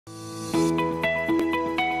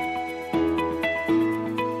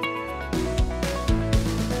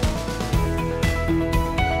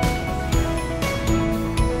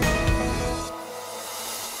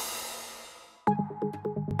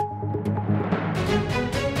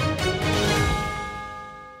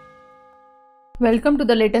Welcome to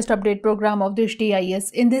the latest update program of Drishti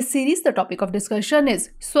IAS. In this series, the topic of discussion is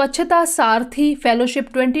Swachhta Saarthi Fellowship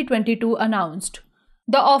 2022 announced.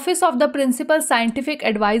 The Office of the Principal Scientific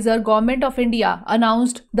Advisor, Govt of India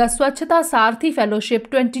announced the Swachhta Saarthi Fellowship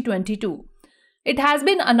 2022. It has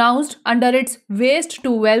been announced under its Waste to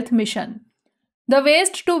Wealth mission. The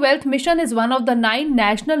Waste to Wealth mission is one of the 9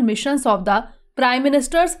 national missions of the Prime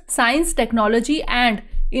Minister's Science, Technology and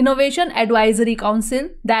Innovation Advisory Council,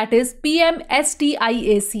 that is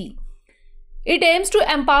PM-STIAC. It aims to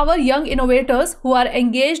empower young innovators who are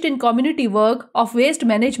engaged in community work of waste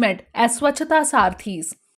management as Swachhta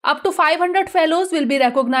Saarthis. Up to 500 fellows will be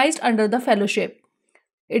recognized under the fellowship.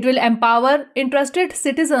 It will empower interested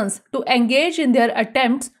citizens to engage in their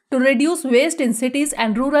attempts to reduce waste in cities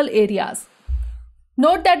and rural areas.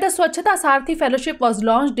 Note that the Swachhta Saarthi Fellowship was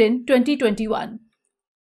launched in 2021.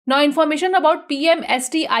 Now, information about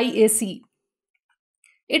PM-STIAC.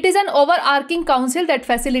 It is an overarching council that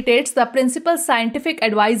facilitates the Principal Scientific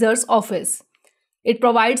Advisor's office. It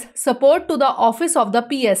provides support to the office of the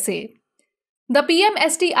PSA. The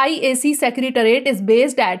PM-STIAC Secretariat is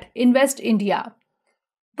based at Invest India.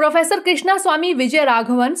 Professor Krishna Swami Vijay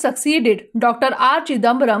Raghavan succeeded Dr. R.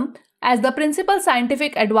 Chidambaram as the Principal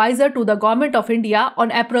Scientific Advisor to the Govt of India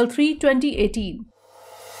on April 3, 2018.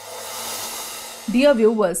 Dear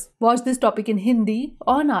viewers, watch this topic in Hindi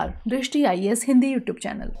on our Drishti IAS Hindi YouTube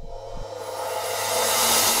channel.